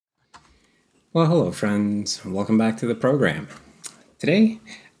Well, hello friends, welcome back to the program. Today,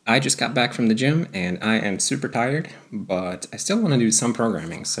 I just got back from the gym and I am super tired, but I still want to do some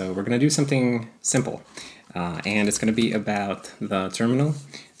programming, so we're going to do something simple. And it's going to be about the terminal.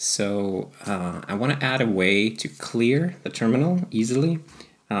 I want to add a way to clear the terminal easily,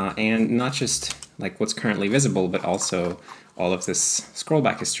 and not just like what's currently visible, but also all of this scroll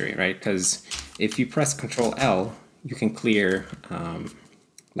back history, right? Because if you press Control L, you can clear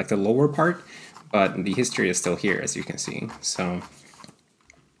like the lower part, but the history is still here, as you can see. So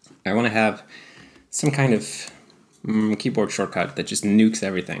I want to have some kind of keyboard shortcut that just nukes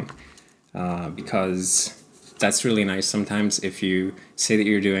everything, because that's really nice sometimes if you say that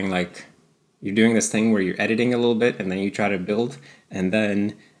you're doing this thing where you're editing a little bit and then you try to build, and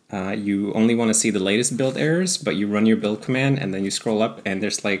then you only want to see the latest build errors, but you run your build command and then you scroll up and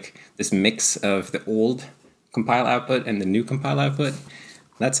there's like this mix of the old compile output and the new compile output.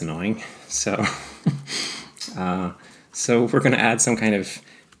 That's annoying. So we're going to add some kind of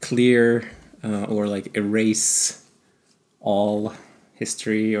clear or like erase all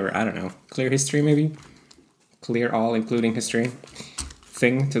history, or I don't know, clear history maybe? Clear all including history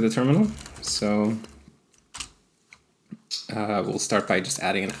thing to the terminal. So we'll start by just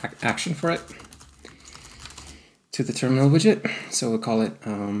adding an action for it to the terminal widget. So we'll call it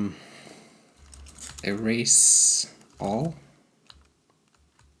erase all,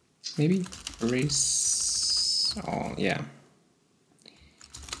 maybe? Erase all, yeah.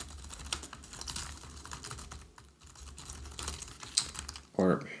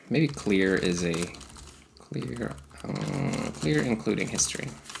 Or maybe clear is a clear including history.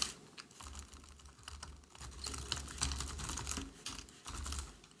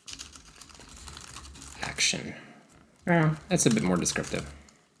 Action. That's a bit more descriptive.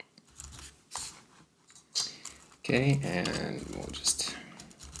 Okay, and we'll just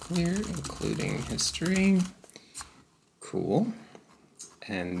clear including history. Cool.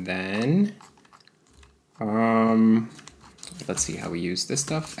 And then let's see how we use this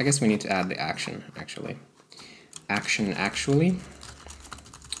stuff. I guess we need to add the action, actually. Action actually.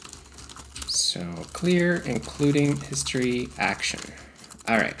 So clear including history action.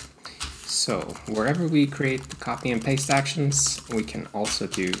 All right. So wherever we create the copy and paste actions, we can also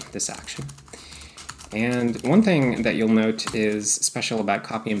do this action. And one thing that you'll note is special about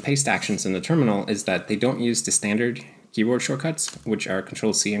copy and paste actions in the terminal is that they don't use the standard keyboard shortcuts, which are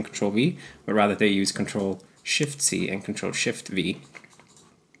Control-C and Control-V, but rather they use Control-Shift-C and Control-Shift-V,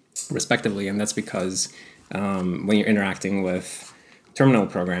 respectively. And that's because when you're interacting with terminal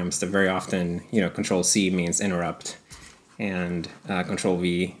programs, that very often, Control-C means interrupt, and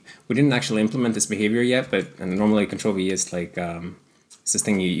Control-V. We didn't actually implement this behavior yet, but normally Control-V is like it's this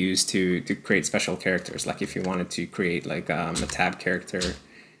thing you use to create special characters. Like if you wanted to create like a tab character,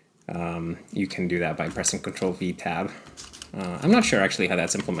 you can do that by pressing Control-V tab. I'm not sure actually how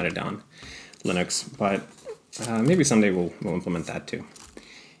that's implemented on Linux, but maybe someday we'll implement that too.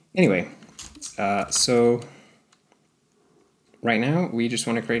 Anyway, so right now we just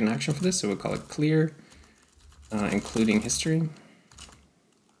want to create an action for this, so we'll call it clear including history.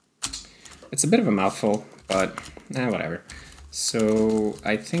 It's a bit of a mouthful, but whatever. So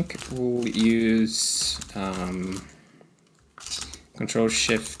I think we'll use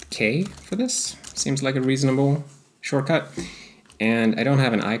Control-Shift-K for this. Seems like a reasonable shortcut. And I don't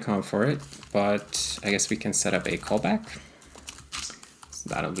have an icon for it, but I guess we can set up a callback. So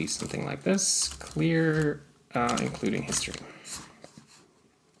that'll be something like this. Clear including history.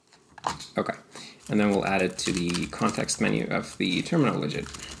 Okay. And then we'll add it to the context menu of the terminal widget.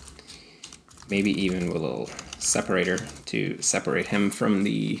 Maybe even with a little separator to separate him from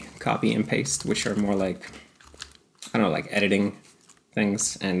the copy and paste, which are more like, I don't know, like editing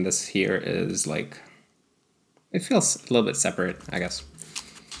things. And this here is like, it feels a little bit separate, I guess.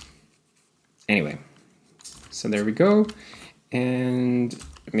 Anyway, so there we go. And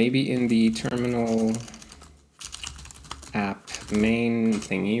maybe in the terminal app main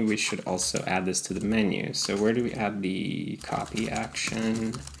thingy, we should also add this to the menu. So where do we add the copy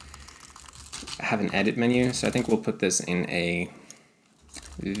action? I have an edit menu, so I think we'll put this in a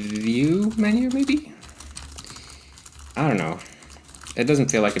view menu, maybe? I don't know. It doesn't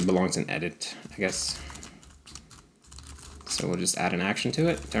feel like it belongs in edit, I guess. So we'll just add an action to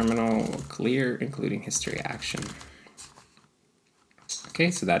it. Terminal clear including history action. Okay,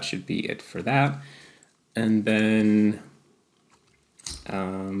 so that should be it for that. And then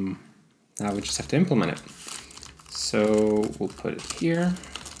now we just have to implement it. So we'll put it here.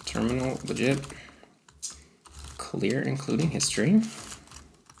 Terminal widget clear including history,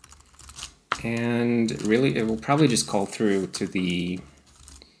 and really it will probably just call through to the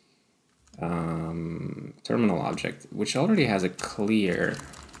terminal object, which already has a clear.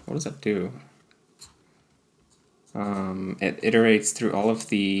 What does that do? It iterates through all of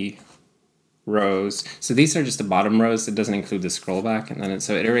the rows. So these are just the bottom rows. It doesn't include the scroll back, and then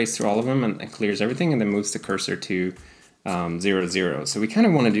so it iterates through all of them and clears everything, and then moves the cursor to 0, 0. So we kind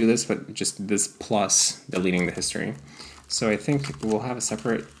of want to do this, but just this plus deleting the history. So I think we'll have a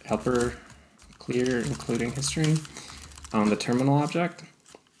separate helper clear including history on the terminal object,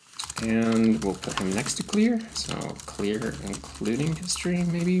 and we'll put him next to clear. So clear including history,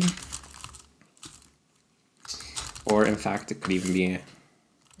 maybe. Or in fact, it could even be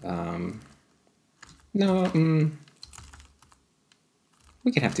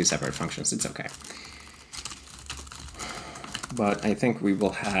we can have two separate functions, it's okay. But I think we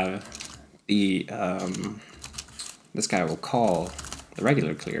will have the, this guy will call the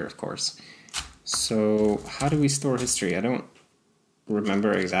regular clear, of course. So how do we store history? I don't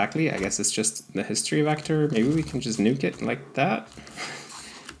remember exactly. I guess it's just the history vector. Maybe we can just nuke it like that.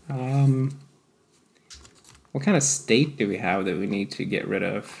 What kind of state do we have that we need to get rid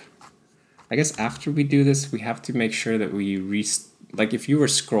of? I guess after we do this, we have to make sure that we like if you were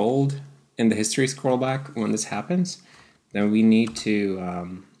scrolled in the history scroll back when this happens, then we need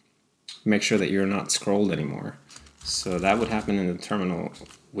to make sure that you're not scrolled anymore. So that would happen in the terminal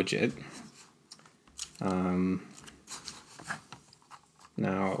widget.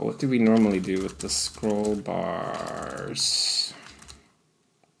 Now, what do we normally do with the scroll bars?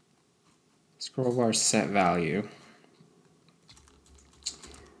 Scroll bar set value.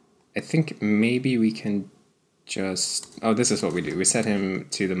 I think maybe we can just, oh, this is what we do. We set him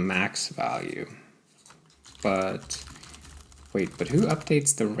to the max value. But, wait, but who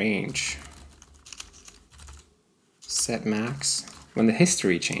updates the range? Set max? When the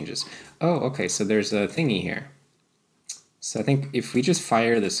history changes. Oh, okay, so there's a thingy here. So I think if we just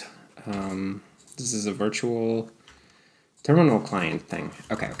fire this, this is a virtual terminal client thing.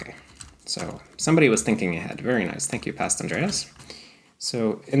 Okay, okay. So somebody was thinking ahead. Very nice. Thank you, Past Andreas.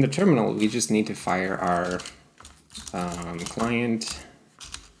 So in the terminal, we just need to fire our client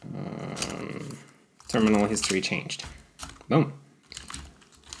terminal history changed. Boom.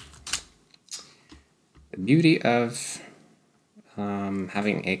 The beauty of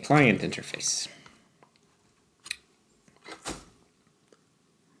having a client interface.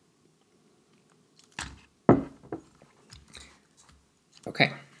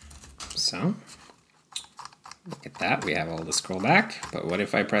 Okay, so look at that. We have all the scroll back, but what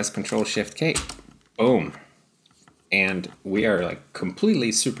if I press Control-Shift-K? Boom. And we are like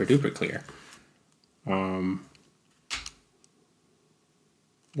completely super duper clear.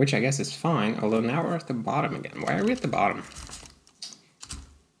 Which I guess is fine, although now we're at the bottom again. Why are we at the bottom?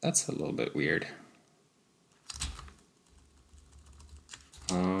 That's a little bit weird.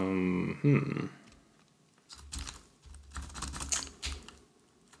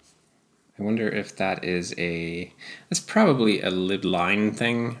 I wonder if that is that's probably a libline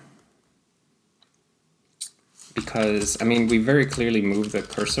thing. Because, I mean, we very clearly moved the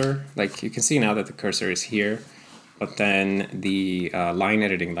cursor. Like, you can see now that the cursor is here, but then the line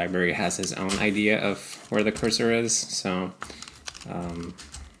editing library has its own idea of where the cursor is. So, I'm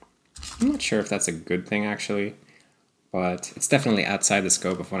not sure if that's a good thing, actually, but it's definitely outside the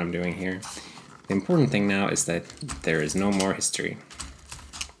scope of what I'm doing here. The important thing now is that there is no more history.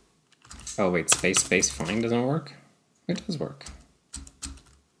 Oh wait, space find doesn't work? It does work.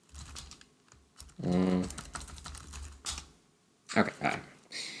 Okay,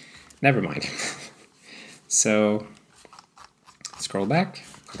 never mind. So, scroll back,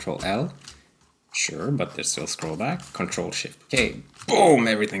 Control L. Sure, but there's still scroll back. Control-Shift-K. Boom,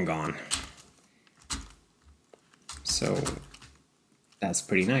 everything gone. So, that's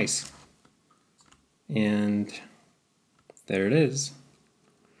pretty nice. And there it is.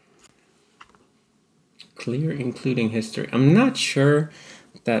 Clear including history. I'm not sure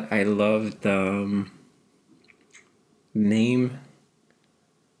that I love the name.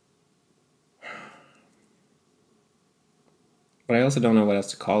 But I also don't know what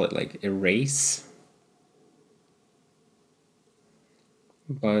else to call it, like erase.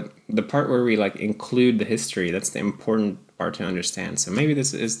 But the part where we like include the history, that's the important part to understand. So maybe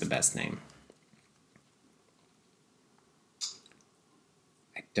this is the best name.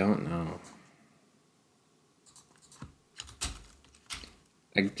 I don't know.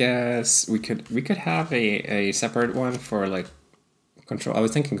 I guess we could have a separate one for like control. I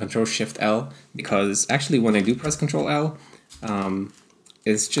was thinking Control-Shift-L, because actually when I do press Control-L,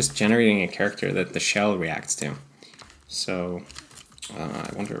 it's just generating a character that the shell reacts to. So I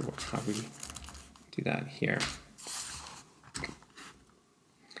wonder how we do that here.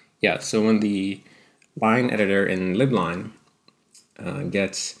 Yeah, so when the line editor in libline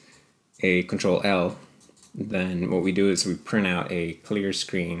gets a Control L, then what we do is we print out a clear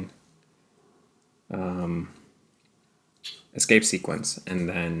screen escape sequence, and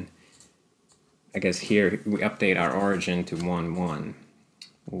then I guess here we update our origin to 1, 1,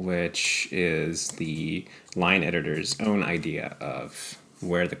 which is the line editor's own idea of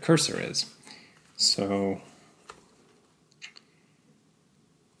where the cursor is. So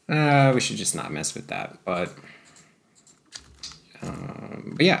we should just not mess with that, but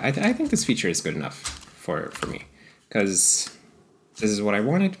yeah, I think this feature is good enough for me, because this is what I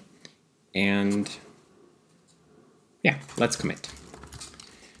wanted, and yeah, let's commit.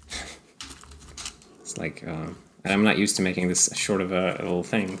 It's like, and I'm not used to making this short of a little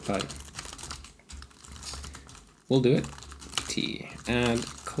thing, but we'll do it. T, add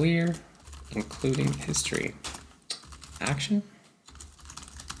clear, including history. Action.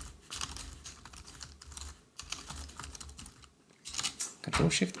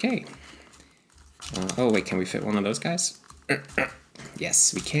 Control-Shift-K. Oh wait, can we fit one of those guys?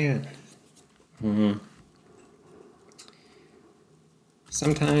 Yes, we can.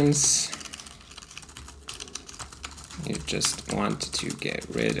 Sometimes you just want to get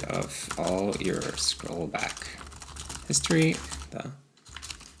rid of all your scroll back history, the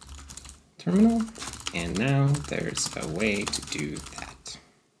terminal, and now there's a way to do that.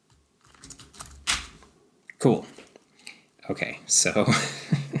 Cool. Okay, so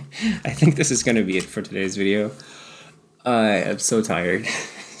I think this is going to be it for today's video. I am so tired,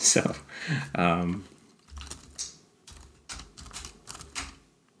 so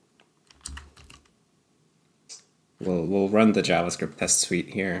we'll run the JavaScript test suite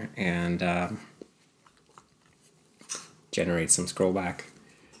here and generate some scroll back.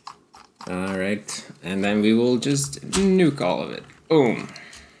 All right, and then we will just nuke all of it. Boom.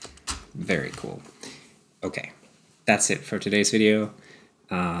 Very cool. Okay, that's it for today's video.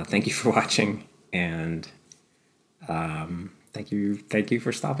 Thank you for watching, and thank you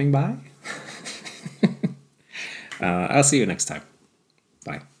for stopping by. I'll see you next time.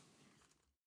 Bye.